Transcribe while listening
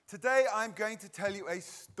Today I'm going to tell you a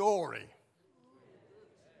story.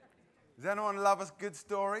 Does anyone love a good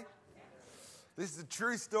story? This is a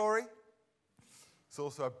true story. It's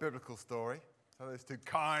also a biblical story. So those two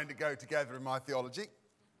kind of go together in my theology.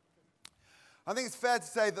 I think it's fair to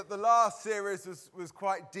say that the last series was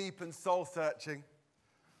quite deep and soul-searching.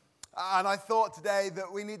 And I thought today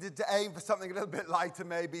that we needed to aim for something a little bit lighter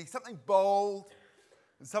maybe, something bold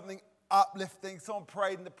and something uplifting. Someone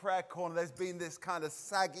prayed in the prayer corner. There's been this kind of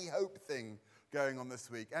saggy hope thing going on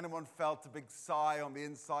this week. Anyone felt a big sigh on the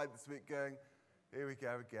inside this week going, here we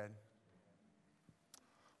go again?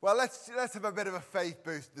 Well, let's have a bit of a faith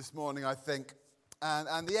boost this morning, I think.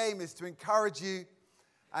 And the aim is to encourage you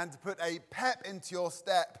and to put a pep into your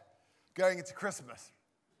step going into Christmas.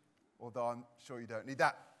 Although I'm sure you don't need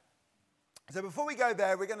that. So before we go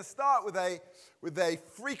there, we're going to start with a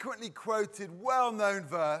frequently quoted, well-known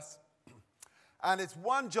verse. And it's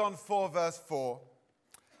 1 John 4, verse 4.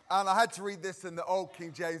 And I had to read this in the old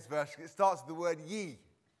King James Version. It starts with the word ye.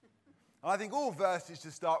 And I think all verses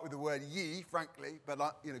should start with the word ye, frankly. But,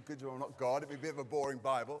 good job I'm not God. It'd be a bit of a boring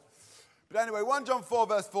Bible. But anyway, 1 John 4,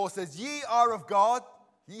 verse 4 says, ye are of God.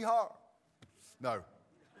 Ye are. No.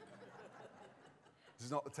 This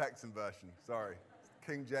is not the Texan version. Sorry. It's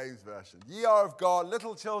the King James Version. Ye are of God,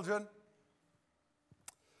 little children,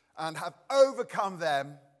 and have overcome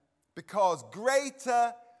them, because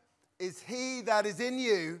greater is he that is in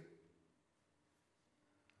you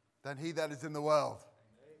than he that is in the world.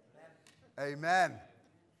 Amen.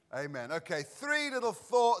 Amen. Okay, 3 little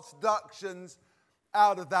thoughts, deductions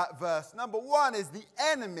out of that verse. Number 1 is the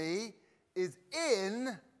enemy is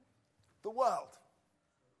in the world.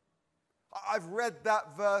 I've read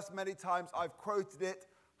that verse many times. I've quoted it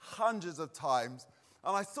hundreds of times.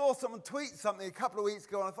 And I saw someone tweet something a couple of weeks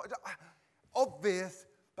ago, and I thought, obvious,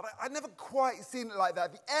 but I'd never quite seen it like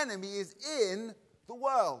that. The enemy is in the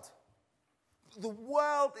world. The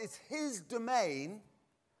world is his domain,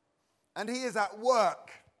 and he is at work.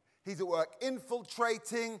 He's at work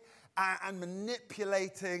infiltrating and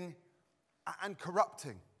manipulating and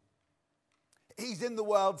corrupting. He's in the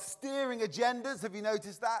world steering agendas. Have you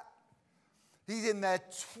noticed that? He's in there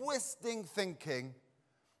twisting thinking,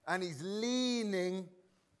 and he's leaning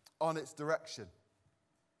on its direction.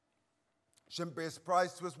 Shouldn't be a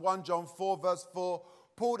surprise to us. 1 John 4, verse 4,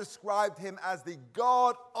 Paul described him as the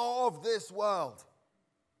God of this world.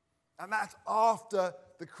 And that's after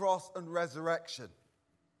the cross and resurrection.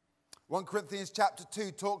 1 Corinthians chapter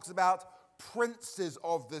 2 talks about princes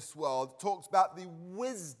of this world, talks about the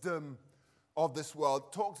wisdom of this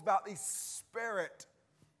world, talks about the spirit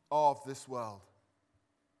of this world.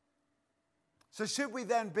 So should we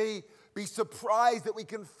then be surprised that we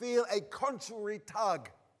can feel a contrary tug?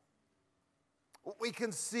 We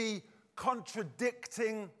can see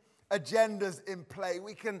contradicting agendas in play.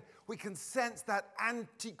 We can sense that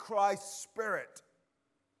antichrist spirit,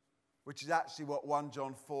 which is actually what 1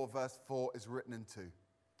 John 4, verse 4 is written into.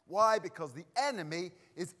 Why? Because the enemy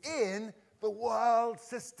is in the world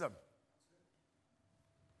system.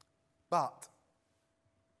 But,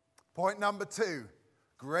 point number 2,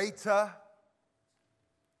 greater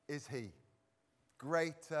is he.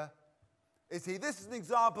 Greater is he. This is an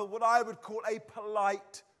example of what I would call a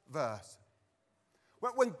polite verse.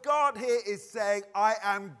 When God here is saying, I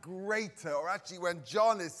am greater, or actually when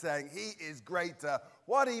John is saying he is greater,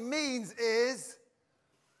 what he means is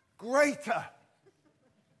greater.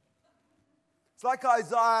 It's like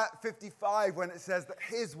Isaiah 55 when it says that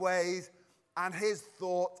his ways and his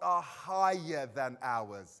thoughts are higher than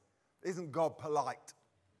ours. Isn't God polite?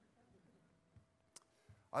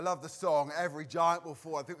 I love the song, Every Giant Will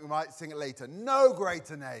Fall. I think we might sing it later. No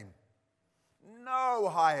greater name, no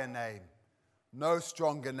higher name, no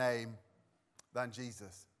stronger name than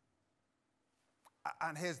Jesus.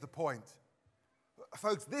 And here's the point.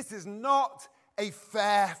 Folks, this is not a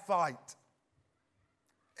fair fight.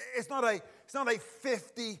 It's not a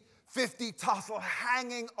 50-50 tussle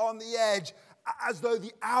hanging on the edge as though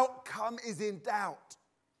the outcome is in doubt.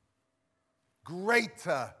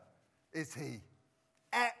 Greater is he.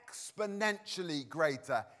 Exponentially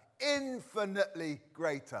greater. Infinitely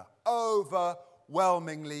greater.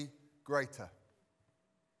 Overwhelmingly greater.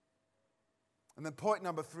 And then point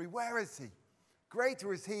number 3, where is he?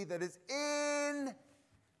 Greater is he that is in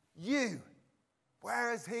you.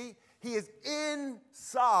 Where is he? He is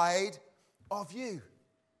inside of you.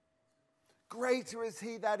 Greater is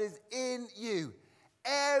he that is in you.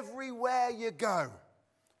 Everywhere you go,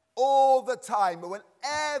 all the time, but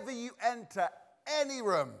whenever you enter any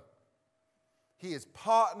room, he is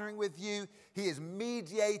partnering with you. He is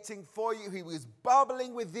mediating for you. He is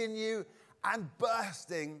bubbling within you and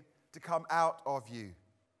bursting to come out of you.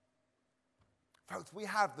 Folks, we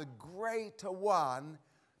have the greater one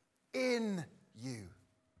in you.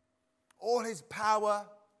 All his power,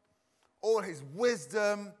 all his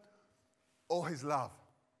wisdom, all his love.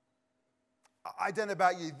 I don't know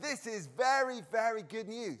about you. This is very, very good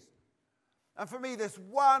news. And for me, this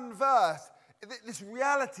one verse, this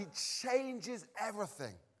reality changes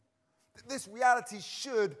everything. This reality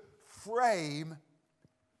should frame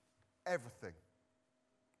everything.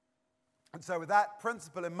 And so with that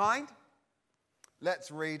principle in mind,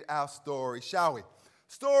 let's read our story, shall we?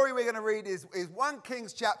 Story we're going to read is 1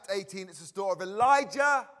 Kings chapter 18. It's the story of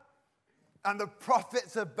Elijah and the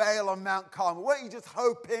prophets of Baal on Mount Carmel. Weren't you just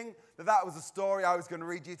hoping that was the story I was going to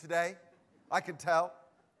read you today? I can tell.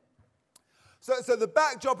 So the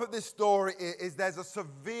backdrop of this story is there's a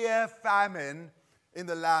severe famine in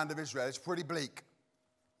the land of Israel. It's pretty bleak.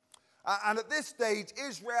 And at this stage,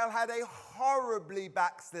 Israel had a horribly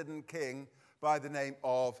backslidden king by the name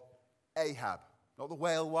of Ahab. Not the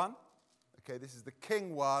whale one. Okay, this is the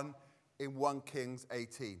king one in 1 Kings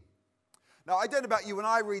 18. Now, I don't know about you, when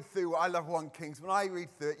I read through, I love 1 Kings, when I read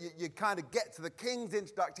through it, you kind of get to the king's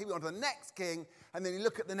introduction, you go on to the next king, and then you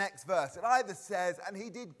look at the next verse. It either says, and he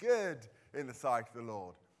did good in the sight of the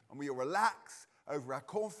Lord. And we all relax over our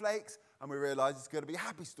cornflakes, and we realize it's going to be a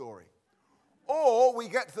happy story. Or we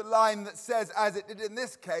get to the line that says, as it did in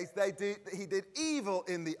this case, he did evil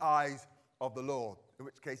in the eyes of the Lord. In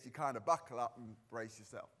which case you kind of buckle up and brace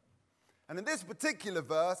yourself. And in this particular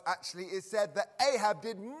verse, actually, it said that Ahab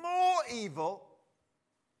did more evil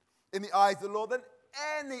in the eyes of the Lord than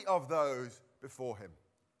any of those before him.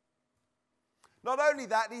 Not only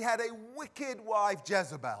that, he had a wicked wife,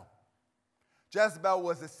 Jezebel. Jezebel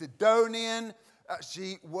was a Sidonian.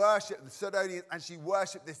 She worshipped the Sidonians, and she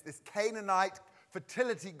worshipped this Canaanite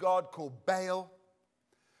fertility god called Baal.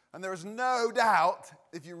 And there is no doubt,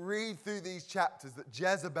 if you read through these chapters, that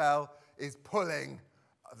Jezebel is pulling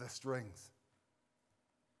the strings.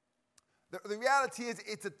 The reality is,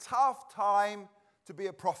 it's a tough time to be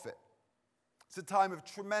a prophet. It's a time of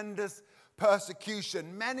tremendous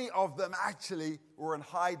persecution. Many of them actually were in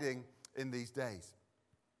hiding in these days.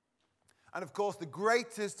 And of course, the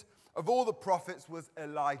greatest of all the prophets was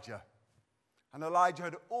Elijah. And Elijah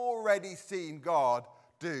had already seen God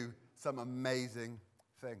do some amazing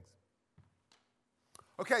things.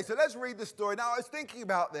 Okay, so let's read the story. Now, I was thinking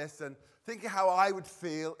about this and thinking how I would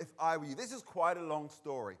feel if I were you. This is quite a long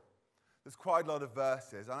story. There's quite a lot of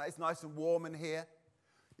verses. And it's nice and warm in here.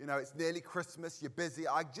 You know, it's nearly Christmas. You're busy.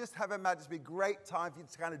 I just have imagined it'd be a great time for you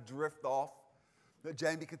to kind of drift off. That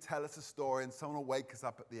Jamie could tell us a story and someone will wake us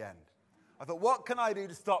up at the end. I thought, what can I do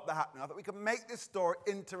to stop that happening? I thought we could make this story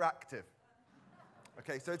interactive.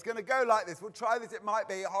 Okay, so it's going to go like this. We'll try this. It might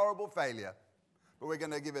be a horrible failure, but we're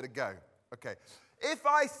going to give it a go. Okay. If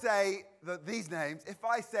I say these names, if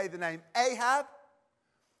I say the name Ahab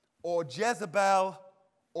or Jezebel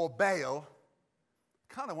or Baal,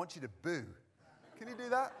 I kind of want you to boo. Can you do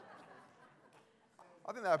that?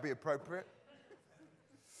 I think that would be appropriate.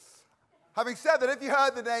 Having said that, if you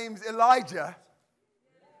heard the names Elijah,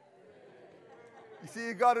 you see,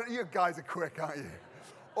 you guys are quick, aren't you?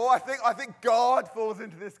 Or I think God falls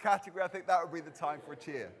into this category. I think that would be the time for a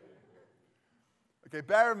cheer. Okay,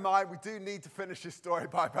 bear in mind, we do need to finish this story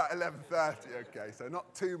by about 11:30. Okay, so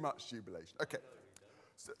not too much jubilation. Okay.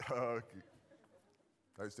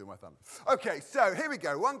 Don't steal my thunder. Okay, so here we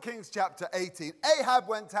go. 1 Kings chapter 18. Ahab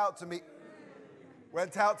went out to meet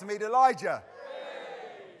Elijah.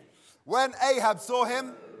 When Ahab saw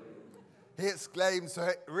him, he exclaimed, "So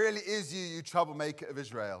it really is you, you troublemaker of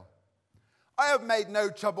Israel." "I have made no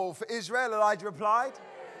trouble for Israel," Elijah replied.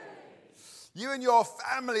 "You and your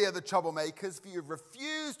family are the troublemakers, for you have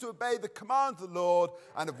refused to obey the commands of the Lord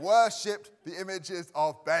and have worshipped the images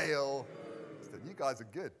of Baal." You guys are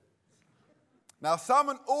good. "Now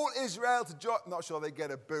summon all Israel to join..." I'm not sure they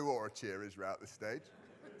get a boo or a cheer, Israel, at this stage.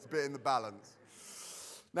 It's a bit in the balance.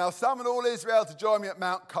 "Now summon all Israel to join me at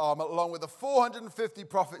Mount Carmel, along with the 450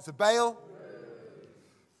 prophets of Baal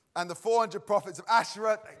and the 400 prophets of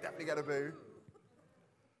Asherah," they definitely get a boo,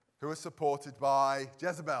 "who are supported by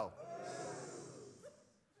Jezebel."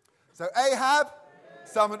 So Ahab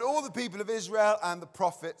summoned all the people of Israel and the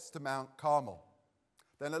prophets to Mount Carmel.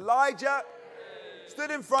 Then Elijah stood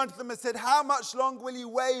in front of them and said, "How much longer will you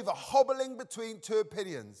waver, hobbling between two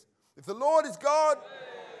opinions? If the Lord is God,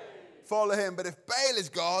 follow him. But if Baal is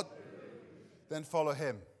God, then follow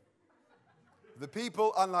him." The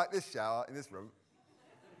people, unlike this shower in this room,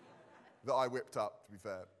 that I whipped up, to be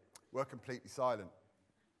fair, were completely silent.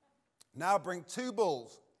 "Now bring 2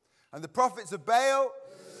 bulls, and the prophets of Baal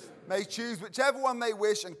may choose whichever one they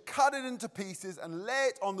wish and cut it into pieces and lay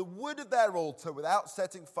it on the wood of their altar without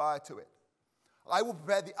setting fire to it. I will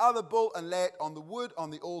prepare the other bull and lay it on the wood on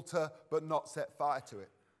the altar, but not set fire to it.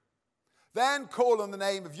 Then call on the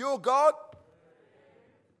name of your God.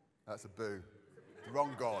 That's a boo. The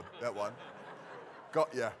wrong God, that one.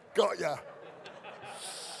 Got ya.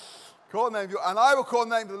 Call the name of your, and I will call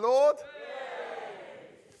the name of the Lord.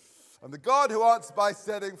 And the God who answers by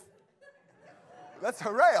setting, that's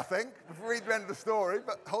hooray, I think, before we read the end of the story,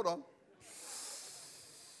 but hold on.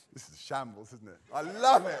 This is shambles, isn't it? I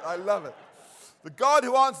love it. The God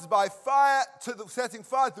who answers by fire, setting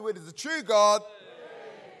fire to the wood is the true God.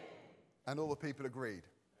 And all the people agreed.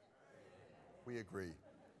 We agree.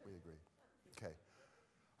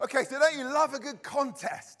 Okay, so don't you love a good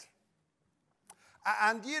contest?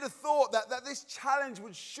 And you'd have thought that this challenge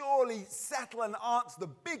would surely settle and answer the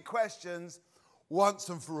big questions once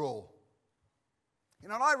and for all. You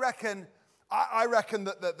know, and I reckon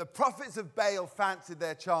that the prophets of Baal fancied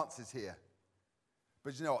their chances here.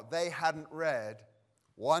 But you know what? They hadn't read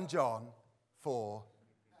 1 John 4,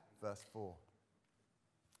 verse 4.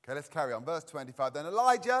 Okay, let's carry on. Verse 25. Then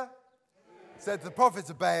Elijah said to the prophets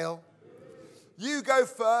of Baal, you go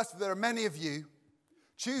first, for there are many of you.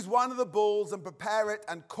 Choose one of the bulls and prepare it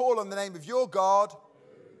and call on the name of your God,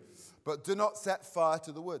 but do not set fire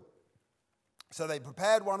to the wood. So they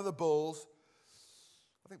prepared one of the bulls.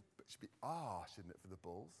 I think it should be shouldn't it, for the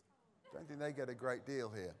bulls? I don't think they get a great deal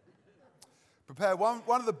here. Prepare one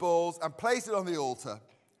of the bulls and place it on the altar.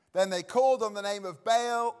 Then they called on the name of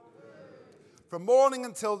Baal from morning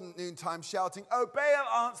until noontime, shouting, "Oh,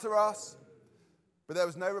 Baal, answer us." But there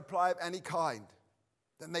was no reply of any kind.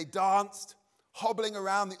 Then they danced, hobbling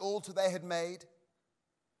around the altar they had made.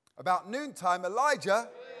 About noontime, Elijah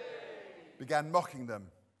began mocking them.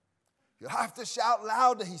 "You'll have to shout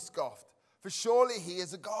louder," he scoffed, "for surely he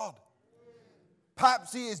is a god.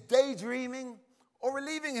 Perhaps he is daydreaming or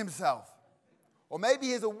relieving himself. Or maybe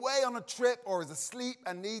he is away on a trip or is asleep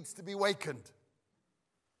and needs to be wakened."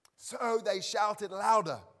 So they shouted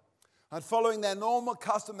louder. And following their normal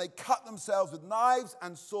custom, they cut themselves with knives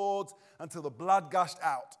and swords until the blood gushed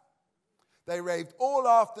out. They raved all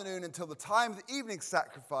afternoon until the time of the evening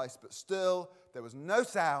sacrifice, but still there was no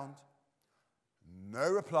sound, no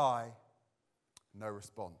reply, no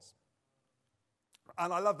response.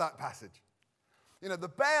 And I love that passage. You know, the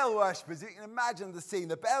Baal worshippers, you can imagine the scene.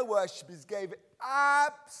 The Baal worshippers gave it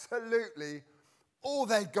absolutely all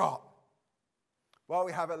they got, while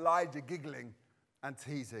we have Elijah giggling and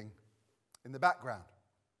teasing in the background.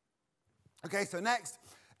 Okay, so next,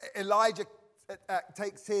 Elijah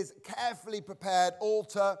takes his carefully prepared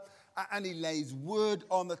altar and he lays wood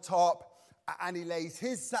on the top and he lays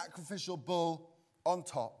his sacrificial bull on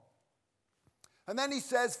top. And then he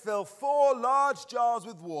says, "Fill 4 large jars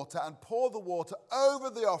with water and pour the water over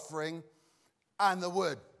the offering and the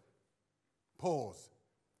wood." Pause.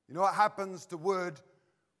 You know what happens to wood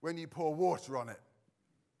when you pour water on it?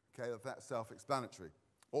 Okay, that's self-explanatory.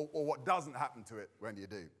 Or what doesn't happen to it when you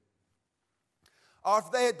do.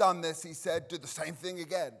 After they had done this, he said, "Do the same thing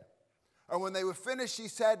again." And when they were finished, he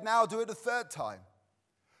said, "Now do it a 3rd time."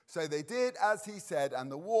 So they did as he said, and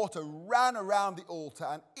the water ran around the altar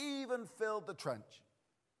and even filled the trench.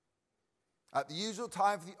 At the usual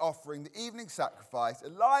time for the offering, the evening sacrifice,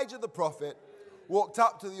 Elijah the prophet walked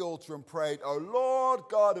up to the altar and prayed, "O Lord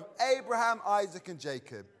God of Abraham, Isaac, and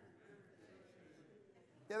Jacob."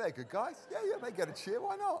 Yeah, they're good guys. Yeah, they get a cheer.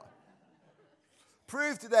 Why not?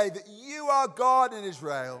 "Prove today that you are God in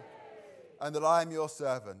Israel and that I am your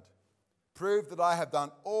servant. Prove that I have done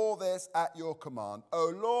all this at your command. O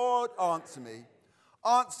Lord, answer me.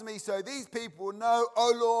 Answer me so these people will know,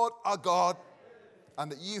 O Lord, our God, and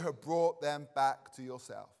that you have brought them back to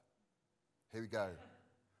yourself." Here we go.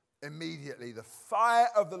 Immediately, the fire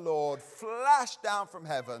of the Lord flashed down from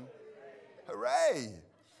heaven. Hooray!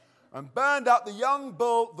 And burned up the young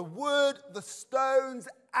bull, the wood, the stones,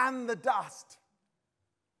 and the dust.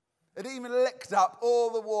 It even licked up all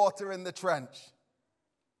the water in the trench.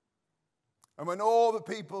 And when all the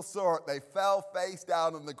people saw it, they fell face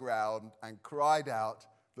down on the ground and cried out,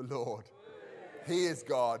 "The Lord, He is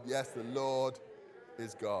God." Yes, the Lord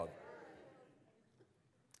is God.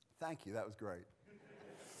 Thank you, that was great.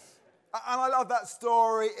 And I love that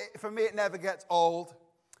story. For me, it never gets old.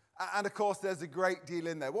 And of course, there's a great deal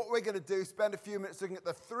in there. What we're going to do is spend a few minutes looking at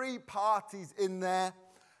the 3 parties in there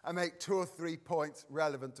and make 2 or 3 points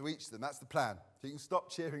relevant to each of them. That's the plan. So you can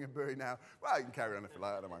stop cheering and booing now. Well, you can carry on if you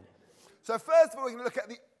like, I don't mind. So first of all, we're going to look at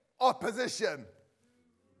the opposition.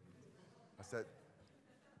 I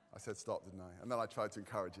said stop, didn't I? And then I tried to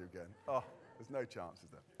encourage you again. Oh, there's no chance, is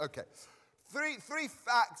there? Okay. Three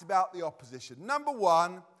facts about the opposition. Number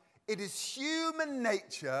 1, it is human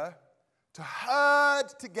nature to herd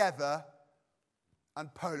together and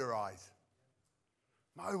polarize.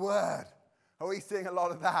 My word, are we seeing a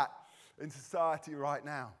lot of that in society right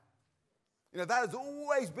now? You know, that has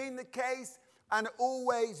always been the case and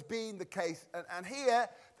always been the case. And here,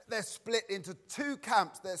 they're split into two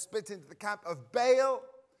camps. They're split into the camp of Baal,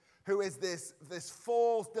 who is this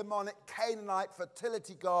false, demonic, Canaanite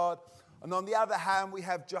fertility god. And on the other hand, we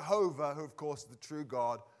have Jehovah, who, of course, is the true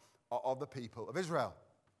God of the people of Israel.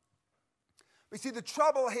 We see the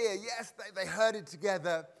trouble here, yes, they herded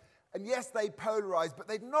together, and yes, they polarized, but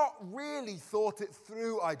they'd not really thought it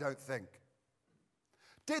through, I don't think.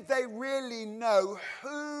 Did they really know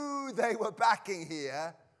who they were backing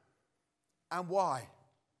here and why?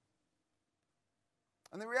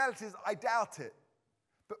 And the reality is, I doubt it.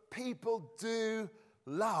 But people do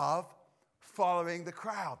love following the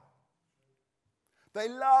crowd. They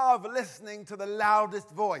love listening to the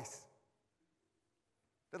loudest voice.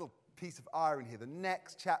 Little piece of irony here. The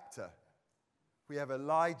next chapter, we have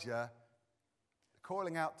Elijah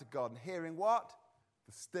calling out to God and hearing what?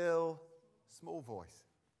 The still, small voice.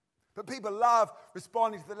 But people love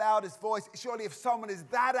responding to the loudest voice. Surely if someone is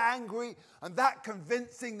that angry and that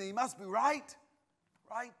convincing, then he must be right.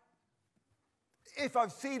 Right? If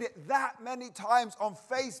I've seen it that many times on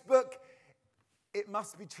Facebook, it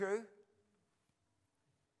must be true.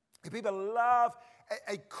 If people love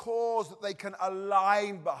a cause that they can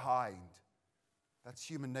align behind, that's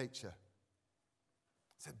human nature.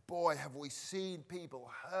 I said, boy, have we seen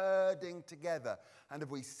people herding together, and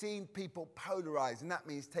have we seen people polarize, and that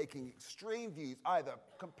means taking extreme views, either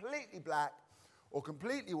completely black or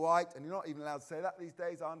completely white, and you're not even allowed to say that these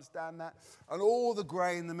days, I understand that, and all the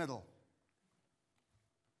grey in the middle.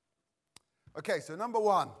 Okay, so number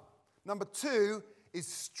one. Number two is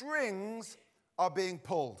strings are being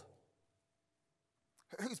pulled.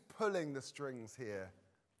 Who's pulling the strings here,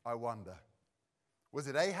 I wonder? Was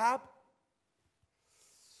it Ahab?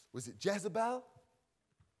 Was it Jezebel?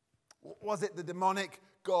 Was it the demonic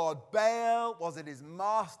god Baal? Was it his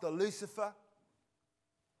master Lucifer?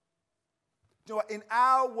 Do you know what? In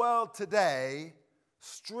our world today,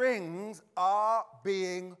 strings are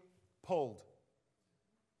being pulled.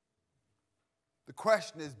 The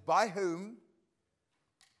question is, by whom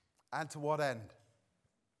and to what end?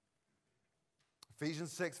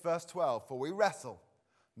 Ephesians 6, verse 12, for we wrestle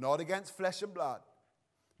not against flesh and blood,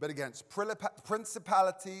 but against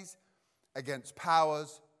principalities, against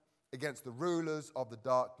powers, against the rulers of the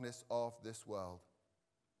darkness of this world.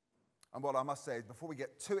 And what I must say is, before we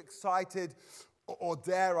get too excited, or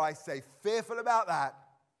dare I say fearful about that,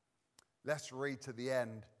 let's read to the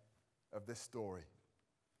end of this story.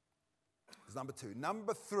 That's number two.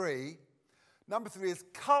 Number three is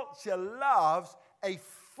culture loves a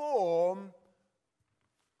form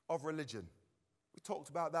of religion. We talked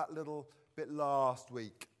about that a little bit last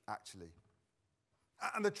week, actually.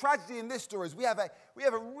 And the tragedy in this story is we have a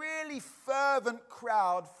really fervent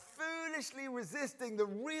crowd foolishly resisting the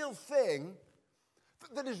real thing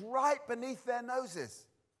that is right beneath their noses.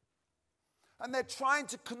 And they're trying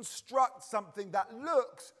to construct something that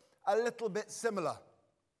looks a little bit similar.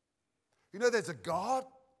 You know, there's a God,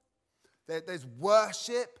 there's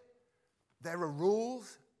worship, there are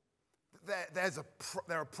rules,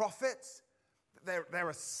 there are prophets, there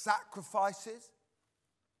are sacrifices.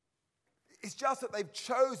 It's just that they've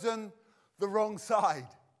chosen the wrong side,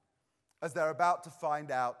 as they're about to find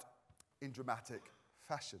out in dramatic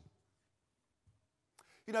fashion.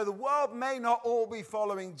 You know, the world may not all be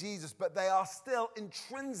following Jesus, but they are still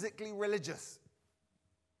intrinsically religious.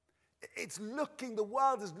 The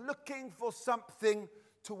world is looking for something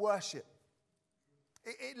to worship.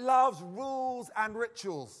 It loves rules and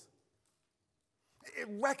rituals. It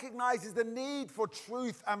recognizes the need for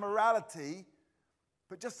truth and morality,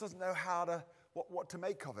 but just doesn't know what to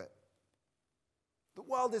make of it. The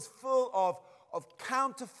world is full of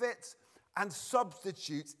counterfeits and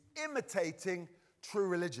substitutes imitating true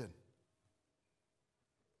religion.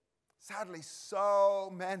 Sadly,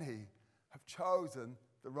 so many have chosen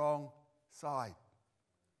the wrong side.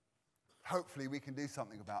 Hopefully we can do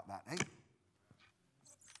something about that, eh?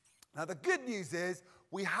 Now the good news is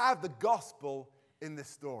we have the gospel in this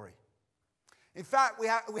story. In fact, we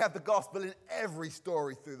have the gospel in every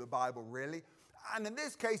story through the Bible, really. And in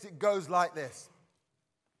this case, it goes like this.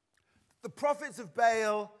 The prophets of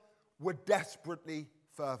Baal were desperately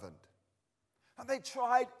fervent. And they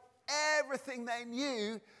tried everything they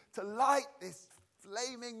knew to light this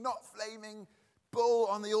flaming, not flaming, bull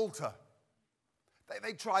on the altar.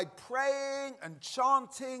 They tried praying and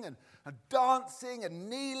chanting and dancing and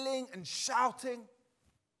kneeling and shouting.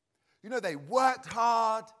 You know, they worked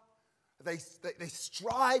hard. They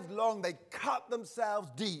strived long. They cut themselves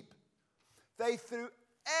deep. they threw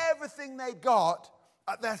everything they got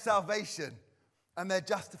at their salvation and their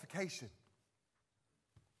justification.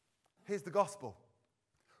 Here's the gospel.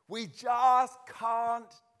 We just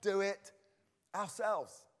can't do it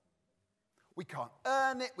ourselves. We can't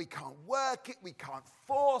earn it, we can't work it, we can't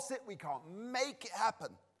force it, we can't make it happen.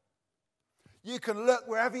 You can look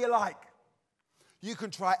wherever you like. You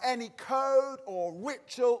can try any code or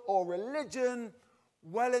ritual or religion,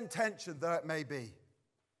 well-intentioned though it may be.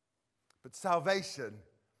 But salvation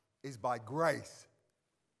is by grace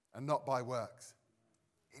and not by works.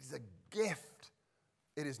 It is a gift.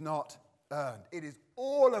 It is not earned. It is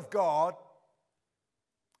all of God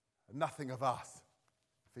and nothing of us.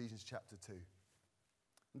 Ephesians chapter 2.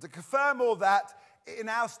 And to confirm all that, in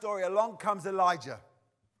our story, along comes Elijah.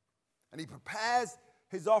 And he prepares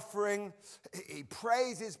his offering, he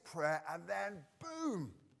prays his prayer, and then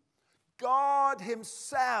boom, God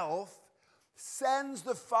himself sends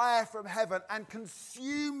the fire from heaven and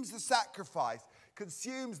consumes the sacrifice,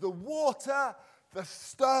 consumes the water, the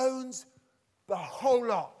stones, the whole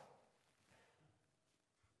lot.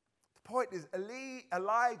 The point is,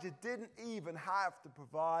 Elijah didn't even have to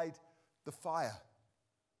provide the fire.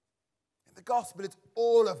 In the gospel, it's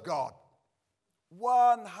all of God.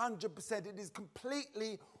 100%. It is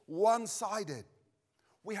completely one-sided.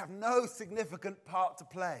 We have no significant part to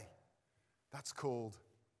play. That's called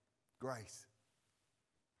grace.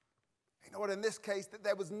 You know what? In this case, that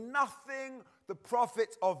there was nothing the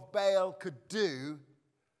prophets of Baal could do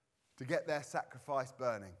to get their sacrifice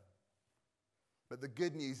burning. But the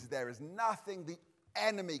good news is there is nothing the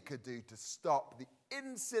enemy could do to stop the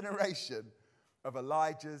incineration of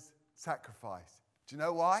Elijah's sacrifice. Do you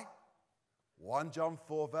know why? 1 John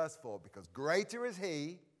 4 verse 4, because greater is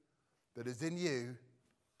he that is in you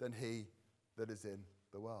than he that is in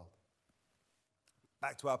the world.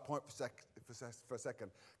 Back to our point for a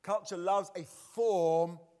second. Culture loves a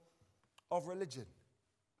form of religion.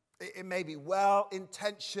 It may be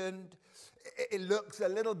well-intentioned. It looks a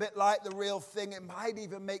little bit like the real thing. It might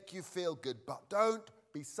even make you feel good. But don't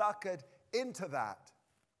be suckered into that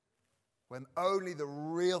when only the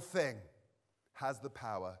real thing has the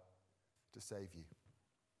power to save you.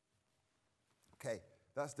 Okay,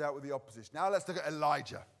 that's dealt with the opposition. Now let's look at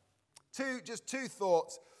Elijah. Just two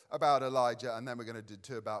thoughts about Elijah, and then we're going to do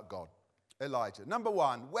two about God. Elijah. Number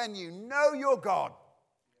one, when you know your God,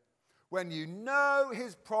 when you know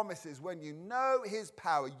his promises, when you know his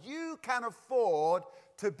power, you can afford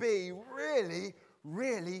to be really,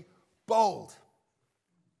 really bold.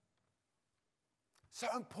 So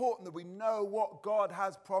important that we know what God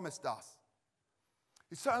has promised us.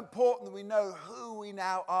 It's so important that we know who we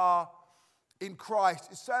now are in Christ.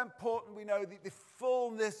 It's so important we know the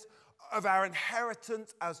fullness of our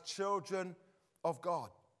inheritance as children of God.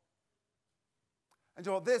 And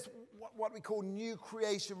so this, what we call new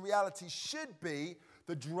creation reality, should be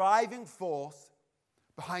the driving force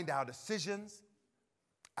behind our decisions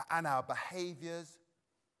and our behaviors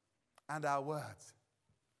and our words.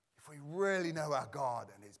 If we really know our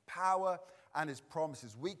God and his power and his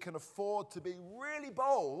promises, we can afford to be really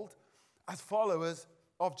bold as followers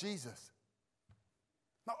of Jesus.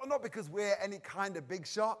 Not because we're any kind of big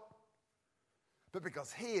shot, but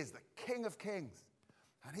because he is the King of Kings,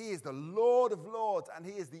 and he is the Lord of Lords, and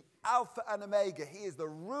he is the Alpha and Omega. He is the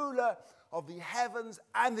ruler of the heavens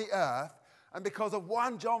and the earth, and because of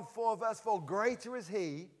 1 John 4 verse 4, greater is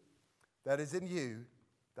he that is in you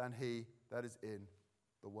than he that is in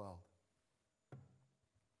the world.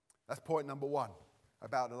 That's point number one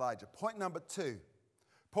about Elijah. Point number two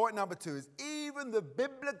is even the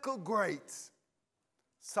biblical greats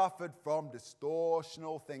suffered from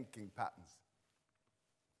distortional thinking patterns.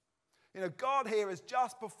 You know, God here has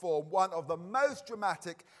just performed one of the most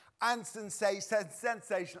dramatic and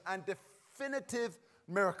sensational and definitive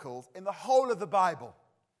miracles in the whole of the Bible.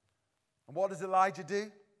 And what does Elijah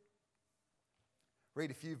do?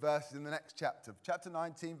 Read a few verses in the next chapter. Chapter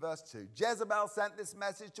 19, verse 2. Jezebel sent this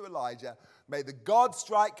message to Elijah. May the God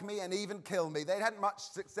strike me and even kill me. They'd had much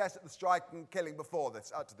success at the striking and killing before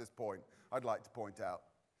this, up to this point, I'd like to point out.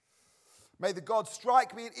 May the God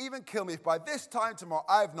strike me and even kill me if by this time tomorrow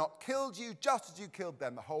I have not killed you just as you killed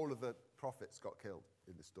them. The whole of the prophets got killed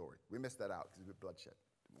in this story. We missed that out because it was bloodshed.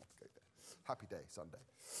 Didn't want to go there. Happy day, Sunday.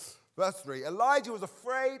 Verse 3. Elijah was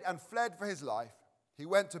afraid and fled for his life. He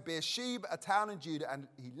went to Beersheba, a town in Judah, and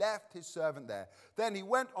he left his servant there. Then he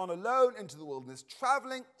went on alone into the wilderness,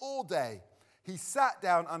 traveling all day. He sat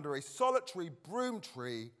down under a solitary broom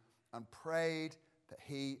tree and prayed that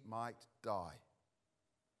he might die.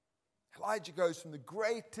 Elijah goes from the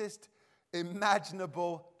greatest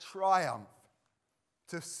imaginable triumph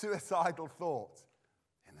to suicidal thoughts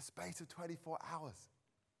in the space of 24 hours.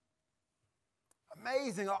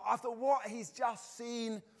 Amazing after what he's just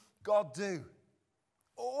seen God do.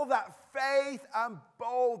 All that faith and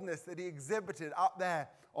boldness that he exhibited up there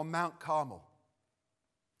on Mount Carmel.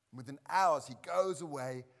 Within hours, he goes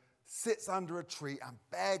away, sits under a tree, and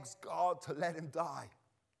begs God to let him die.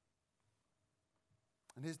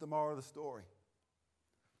 And here's the moral of the story.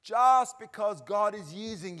 Just because God is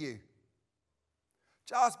using you,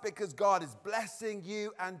 just because God is blessing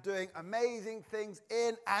you and doing amazing things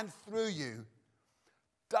in and through you,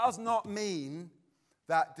 does not mean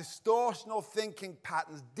that distortional thinking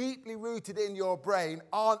patterns deeply rooted in your brain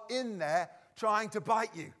aren't in there trying to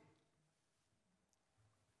bite you.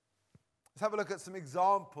 Let's have a look at some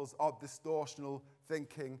examples of distortional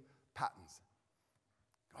thinking patterns.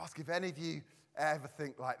 Ask if any of you ever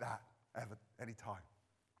think like that, ever, any time.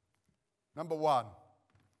 Number one,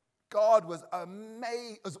 God was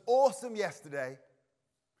awesome yesterday,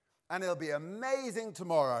 and he'll be amazing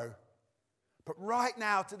tomorrow. But right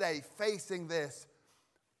now, today, facing this,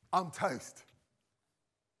 I'm toast.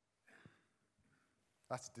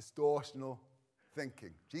 That's distortional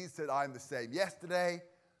thinking. Jesus said, I'm the same yesterday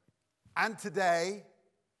and today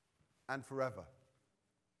and forever.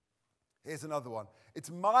 Here's another one. It's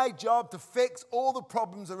my job to fix all the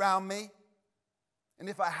problems around me, and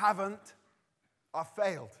if I haven't, I've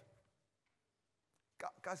failed.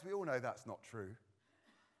 Guys, we all know that's not true.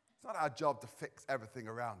 It's not our job to fix everything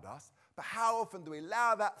around us. But how often do we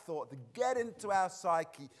allow that thought to get into our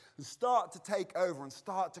psyche and start to take over and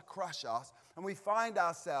start to crush us? And we find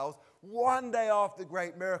ourselves one day after the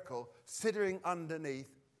great miracle sitting underneath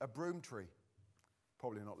a broom tree.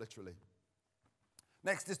 Probably not literally.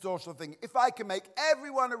 Next distortional thing. If I can make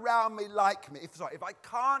everyone around me like me, if I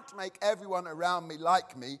can't make everyone around me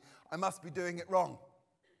like me, I must be doing it wrong.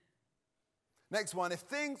 Next one. If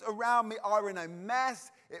things around me are in a mess,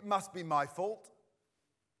 it must be my fault.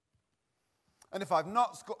 And if I've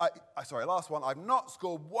not scored, last one, I've not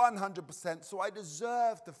scored 100%, so I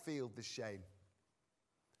deserve to feel the shame.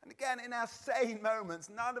 And again, in our sane moments,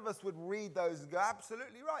 none of us would read those and go,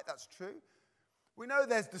 absolutely right, that's true. We know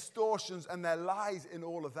there's distortions and there are lies in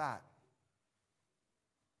all of that.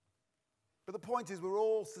 But the point is, we're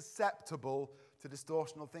all susceptible to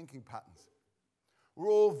distortional thinking patterns. We're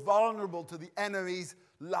all vulnerable to the enemy's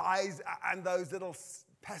lies and those little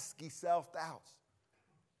pesky self-doubts.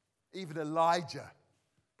 Even Elijah,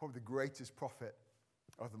 probably the greatest prophet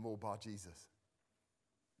of them all, bar Jesus.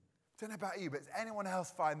 I don't know about you, but does anyone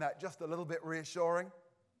else find that just a little bit reassuring? You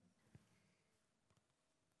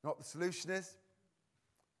know what the solution is?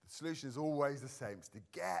 The solution is always the same. It's to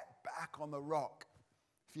get back on the rock.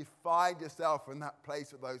 If you find yourself in that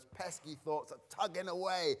place with those pesky thoughts are tugging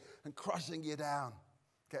away and crushing you down,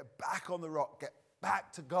 get back on the rock, get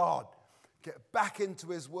back to God. Get back into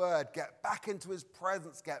his word. Get back into his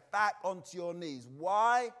presence. Get back onto your knees.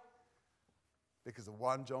 Why? Because of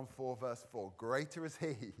 1 John 4 verse 4. Greater is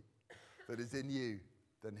he that is in you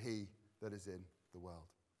than he that is in the world.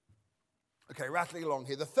 Okay, rattling along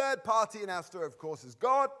here. The third party in our story, of course, is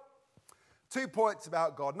God. 2 points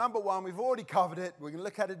about God. Number one, we've already covered it. We're going to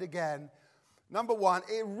look at it again. Number one,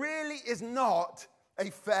 it really is not a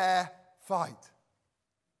fair fight.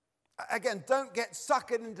 Again, don't get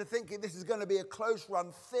suckered into thinking this is going to be a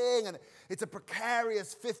close-run thing and it's a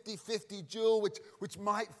precarious 50-50 duel which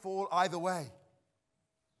might fall either way.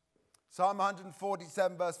 Psalm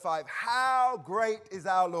 147 verse 5, how great is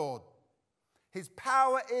our Lord? His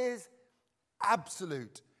power is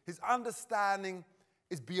absolute. His understanding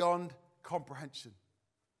is beyond comprehension.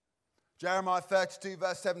 Jeremiah 32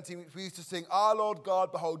 verse 17, which we used to sing, our Lord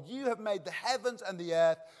God, behold, you have made the heavens and the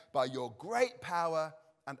earth by your great power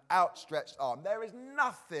and outstretched arm. There is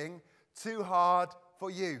nothing too hard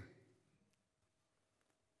for you.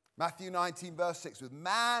 Matthew 19 verse 6, with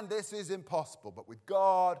man this is impossible, but with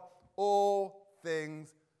God all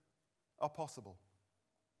things are possible.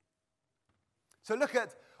 So look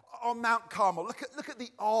at, on Mount Carmel, look at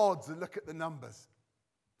the odds and look at the numbers.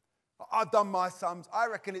 I've done my sums. I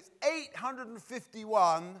reckon it's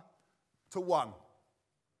 851 to 1.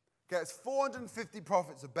 Okay, it's 450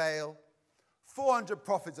 prophets of Baal, 400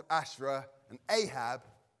 prophets of Asherah and Ahab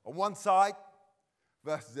on one side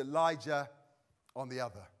versus Elijah on the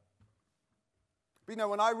other. But you know,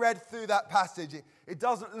 when I read through that passage, it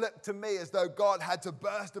doesn't look to me as though God had to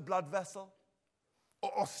burst a blood vessel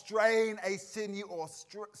or strain a sinew or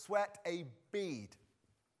sweat a bead.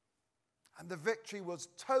 And the victory was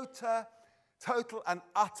total and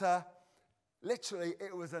utter. Literally,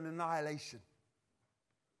 it was an annihilation.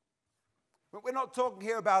 We're not talking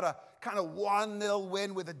here about a kind of 1-0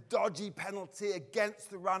 win with a dodgy penalty against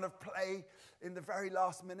the run of play in the very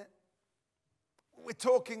last minute. We're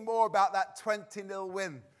talking more about that 20-0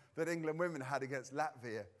 win that England women had against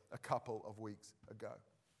Latvia a couple of weeks ago.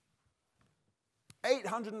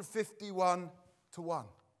 851 to 1.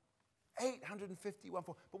 851.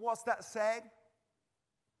 But what's that saying?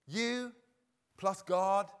 You plus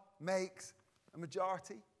God makes a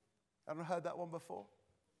majority. Haven't heard that one before?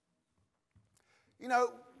 You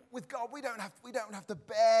know, with God, we don't have to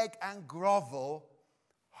beg and grovel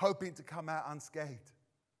hoping to come out unscathed.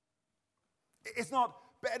 It's not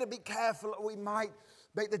better be careful or we might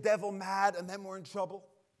make the devil mad and then we're in trouble.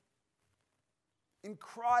 In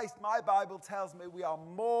Christ, my Bible tells me we are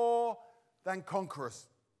more than conquerors.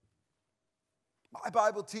 My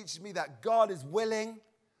Bible teaches me that God is willing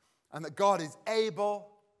and that God is able,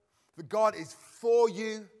 that God is for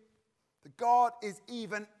you, that God is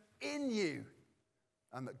even in you,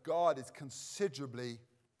 and that God is considerably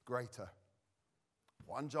greater.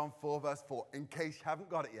 1 John 4 verse 4, in case you haven't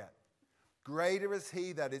got it yet. Greater is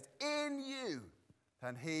he that is in you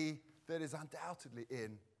than he that is undoubtedly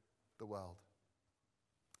in the world.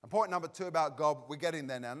 And point number 2 about God, we're getting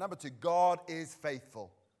there now. Number 2, God is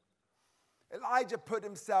faithful. Elijah put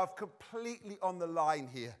himself completely on the line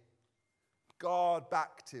here. God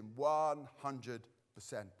backed him 100%.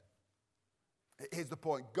 Here's the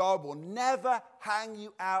point. God will never hang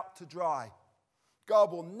you out to dry.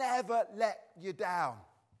 God will never let you down.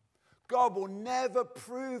 God will never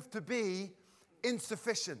prove to be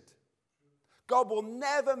insufficient. God will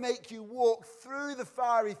never make you walk through the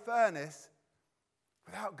fiery furnace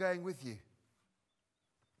without going with you.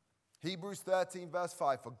 Hebrews 13 verse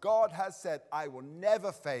 5, for God has said, I will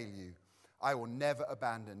never fail you. I will never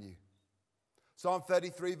abandon you. Psalm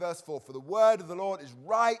 33 verse 4, for the word of the Lord is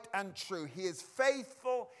right and true. He is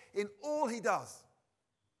faithful in all he does.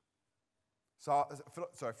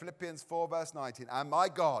 Philippians 4 verse 19, and my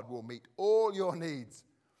God will meet all your needs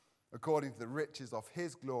according to the riches of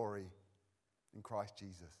his glory in Christ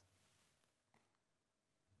Jesus.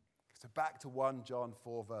 So back to 1 John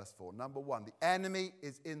 4 verse 4. Number 1, the enemy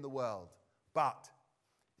is in the world. But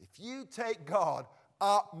if you take God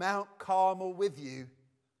up Mount Carmel with you,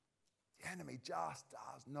 the enemy just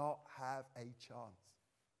does not have a chance.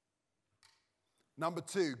 Number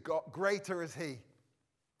 2, God, greater is he.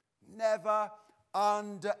 Never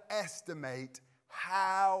underestimate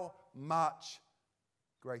how much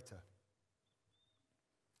greater.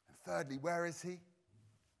 And thirdly, where is he?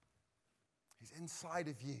 He's inside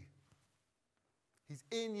of you. He's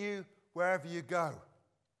in you wherever you go.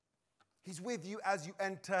 He's with you as you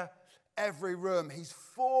enter every room. He's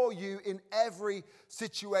for you in every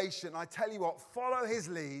situation. I tell you what, follow his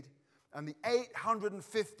lead, and the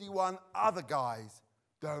 851 other guys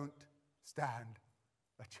don't stand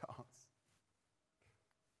a chance.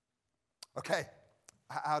 Okay,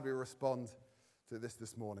 how do we respond to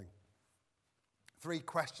this morning? 3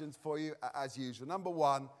 questions for you, as usual. Number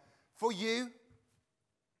 1, for you,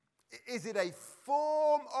 is it a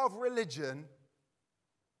form of religion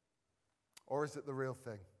or is it the real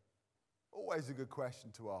thing? Always a good question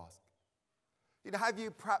to ask. You know, have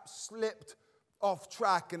you perhaps slipped off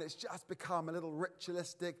track and it's just become a little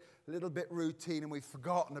ritualistic, a little bit routine, and we've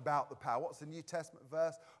forgotten about the power? What's the New Testament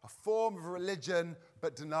verse? A form of religion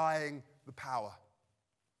but denying the power.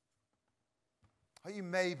 Are you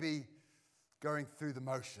maybe going through the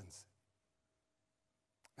motions?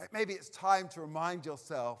 Maybe it's time to remind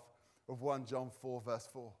yourself of 1 John 4 verse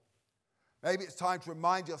 4. Maybe it's time to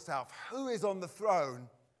remind yourself who is on the throne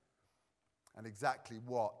and exactly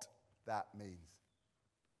what that means.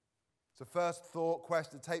 So first thought,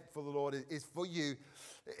 question, tape for the Lord is for you.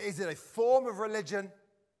 Is it a form of religion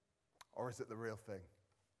or is it the real thing?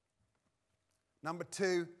 Number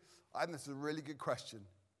 2, I think this is a really good question.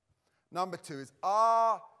 Number 2 is,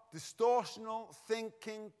 are distortional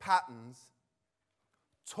thinking patterns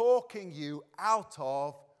talking you out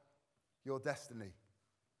of your destiny?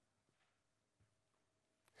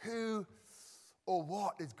 Who or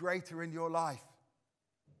what is greater in your life?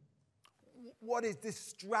 What is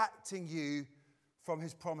distracting you from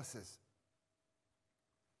his promises?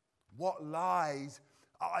 What lies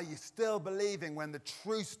are you still believing when the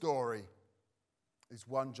true story is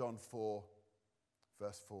 1 John 4,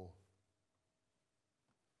 verse 4?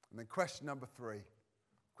 And then question number 3.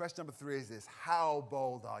 Question number 3 is this: how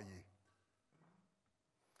bold are you?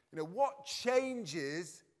 You know, what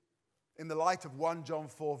changes in the light of 1 John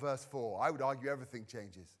 4, verse 4? I would argue everything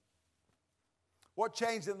changes. What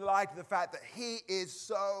changed in the light of the fact that he is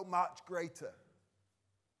so much greater?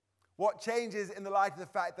 What changes in the light of the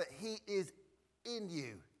fact that he is in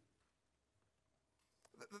you?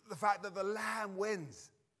 the fact that the Lamb wins.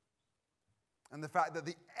 And the fact that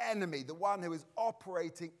the enemy, the one who is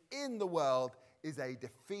operating in the world, is a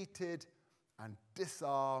defeated and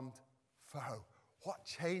disarmed foe. What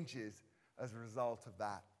changes as a result of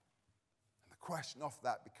that? And the question off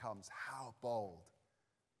that becomes, how bold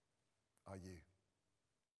are you?